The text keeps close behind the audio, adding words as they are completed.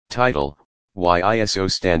Title: Why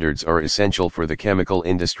ISO standards are essential for the chemical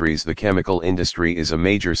industries. The chemical industry is a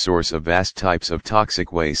major source of vast types of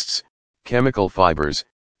toxic wastes, chemical fibers,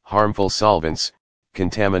 harmful solvents,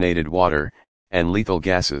 contaminated water, and lethal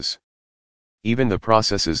gases. Even the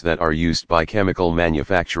processes that are used by chemical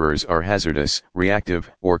manufacturers are hazardous,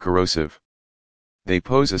 reactive, or corrosive. They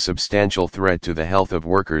pose a substantial threat to the health of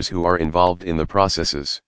workers who are involved in the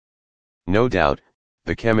processes. No doubt,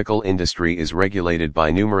 the chemical industry is regulated by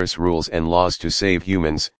numerous rules and laws to save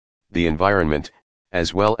humans, the environment,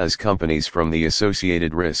 as well as companies from the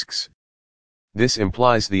associated risks. This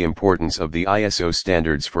implies the importance of the ISO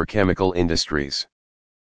standards for chemical industries.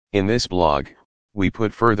 In this blog, we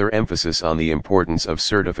put further emphasis on the importance of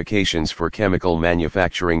certifications for chemical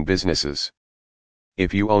manufacturing businesses.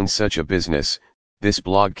 If you own such a business, this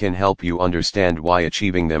blog can help you understand why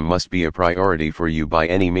achieving them must be a priority for you by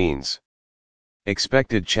any means.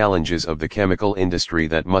 Expected challenges of the chemical industry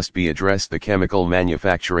that must be addressed. The chemical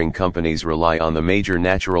manufacturing companies rely on the major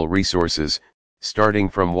natural resources, starting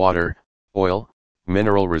from water, oil,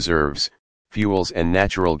 mineral reserves, fuels and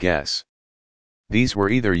natural gas. These were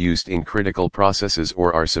either used in critical processes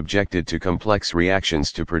or are subjected to complex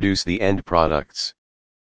reactions to produce the end products.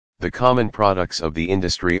 The common products of the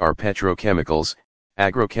industry are petrochemicals,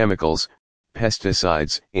 agrochemicals,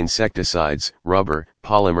 pesticides, insecticides, rubber,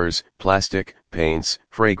 polymers, plastic, paints,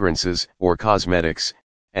 fragrances, or cosmetics,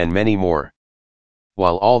 and many more.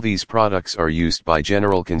 While all these products are used by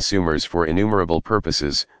general consumers for innumerable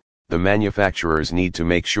purposes, the manufacturers need to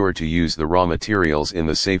make sure to use the raw materials in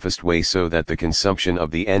the safest way so that the consumption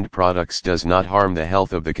of the end products does not harm the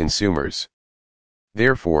health of the consumers.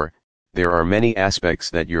 Therefore, there are many aspects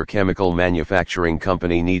that your chemical manufacturing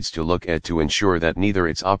company needs to look at to ensure that neither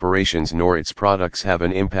its operations nor its products have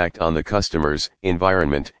an impact on the customers,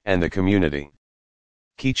 environment, and the community.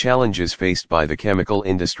 Key challenges faced by the chemical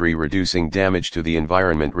industry: reducing damage to the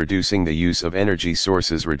environment, reducing the use of energy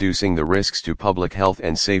sources, reducing the risks to public health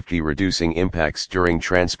and safety, reducing impacts during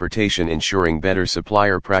transportation, ensuring better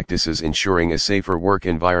supplier practices, ensuring a safer work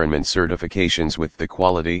environment. Certifications with the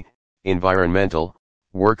quality, environmental,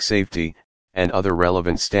 work safety, and other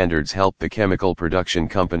relevant standards help the chemical production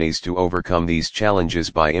companies to overcome these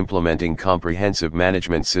challenges by implementing comprehensive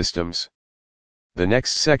management systems. The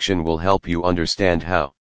next section will help you understand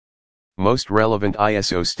how. Most relevant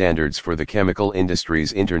ISO standards for the chemical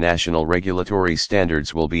industry's international regulatory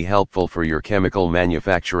standards will be helpful for your chemical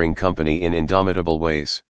manufacturing company in indomitable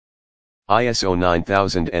ways. ISO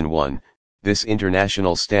 9001. This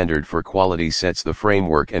international standard for quality sets the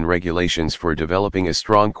framework and regulations for developing a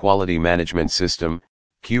strong quality management system,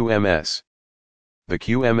 QMS. The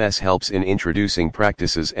QMS helps in introducing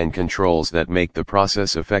practices and controls that make the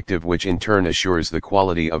process effective, which in turn assures the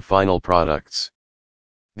quality of final products.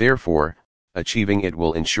 Therefore, achieving it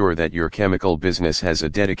will ensure that your chemical business has a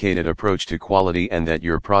dedicated approach to quality and that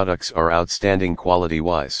your products are outstanding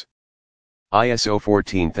quality-wise. ISO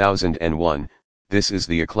 14001. This is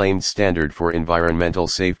the acclaimed standard for environmental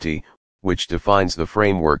safety, which defines the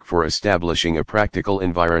framework for establishing a practical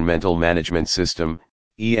environmental management system,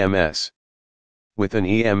 EMS. With an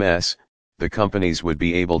EMS, the companies would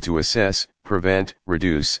be able to assess, prevent,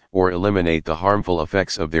 reduce, or eliminate the harmful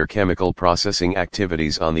effects of their chemical processing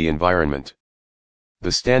activities on the environment.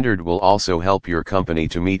 The standard will also help your company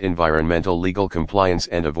to meet environmental legal compliance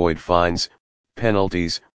and avoid fines,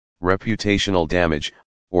 penalties, reputational damage,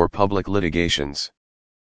 or public litigations.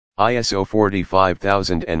 ISO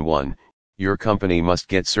 45001. Your company must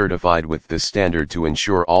get certified with this standard to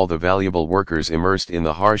ensure all the valuable workers immersed in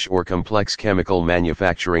the harsh or complex chemical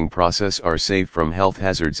manufacturing process are safe from health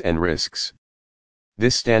hazards and risks.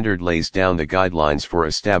 This standard lays down the guidelines for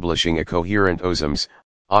establishing a coherent OSMS,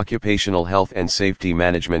 occupational health and safety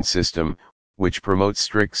management system, which promotes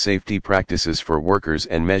strict safety practices for workers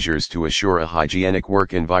and measures to assure a hygienic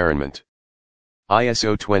work environment.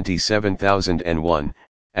 ISO 27001.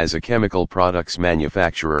 As a chemical products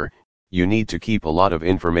manufacturer, you need to keep a lot of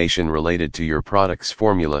information related to your product's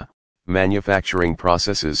formula, manufacturing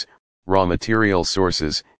processes, raw material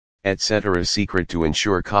sources, etc. secret to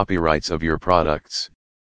ensure copyrights of your products.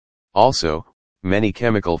 Also, many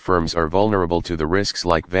chemical firms are vulnerable to the risks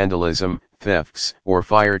like vandalism, thefts, or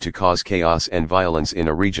fire to cause chaos and violence in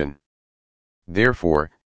a region.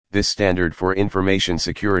 Therefore, this standard for information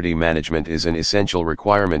security management is an essential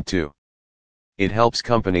requirement too. It helps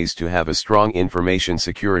companies to have a strong information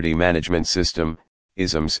security management system,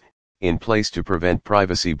 ISMS, in place to prevent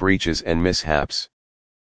privacy breaches and mishaps.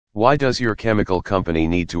 Why does your chemical company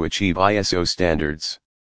need to achieve ISO standards?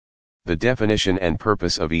 The definition and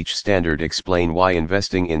purpose of each standard explain why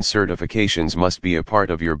investing in certifications must be a part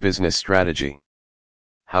of your business strategy.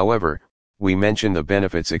 However, we mention the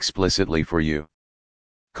benefits explicitly for you.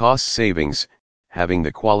 Cost savings. Having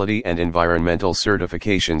the quality and environmental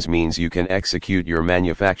certifications means you can execute your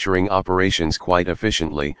manufacturing operations quite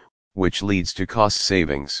efficiently, which leads to cost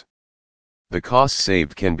savings. The cost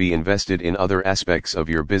saved can be invested in other aspects of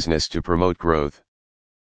your business to promote growth.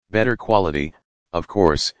 Better quality. Of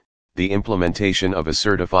course, the implementation of a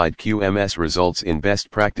certified QMS results in best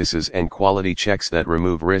practices and quality checks that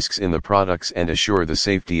remove risks in the products and assure the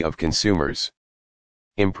safety of consumers.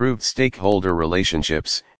 Improved stakeholder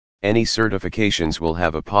relationships. Any certifications will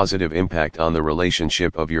have a positive impact on the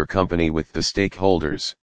relationship of your company with the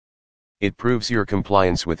stakeholders. It proves your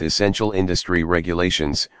compliance with essential industry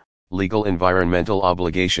regulations, legal environmental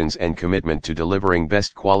obligations and commitment to delivering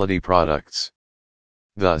best quality products.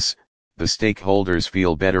 Thus, the stakeholders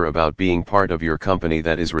feel better about being part of your company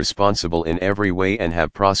that is responsible in every way and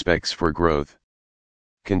have prospects for growth.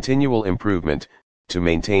 Continual improvement. To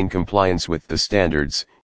maintain compliance with the standards,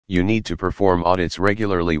 you need to perform audits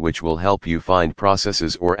regularly, which will help you find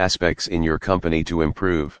processes or aspects in your company to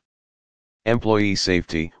improve. Employee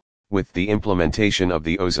safety. With the implementation of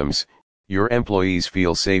the OSMs, your employees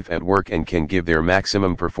feel safe at work and can give their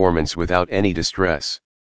maximum performance without any distress.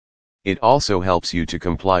 It also helps you to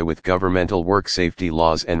comply with governmental work safety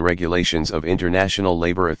laws and regulations of international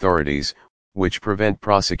labor authorities, which prevent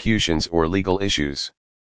prosecutions or legal issues.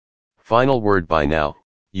 Final word. By now,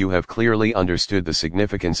 you have clearly understood the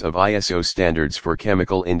significance of ISO standards for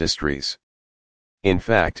chemical industries. In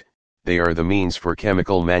fact, they are the means for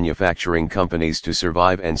chemical manufacturing companies to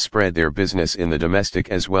survive and spread their business in the domestic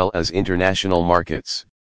as well as international markets.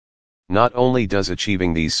 Not only does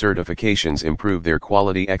achieving these certifications improve their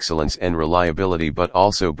quality excellence and reliability, but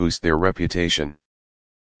also boost their reputation.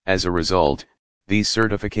 As a result, these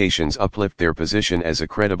certifications uplift their position as a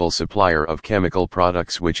credible supplier of chemical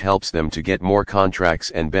products, which helps them to get more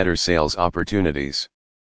contracts and better sales opportunities.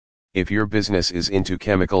 If your business is into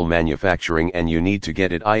chemical manufacturing and you need to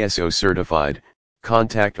get it ISO certified,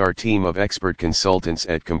 contact our team of expert consultants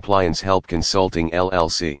at Compliance Help Consulting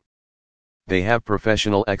LLC. They have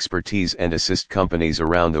professional expertise and assist companies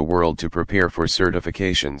around the world to prepare for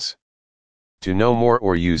certifications. To know more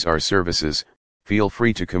or use our services, feel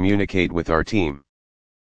free to communicate with our team.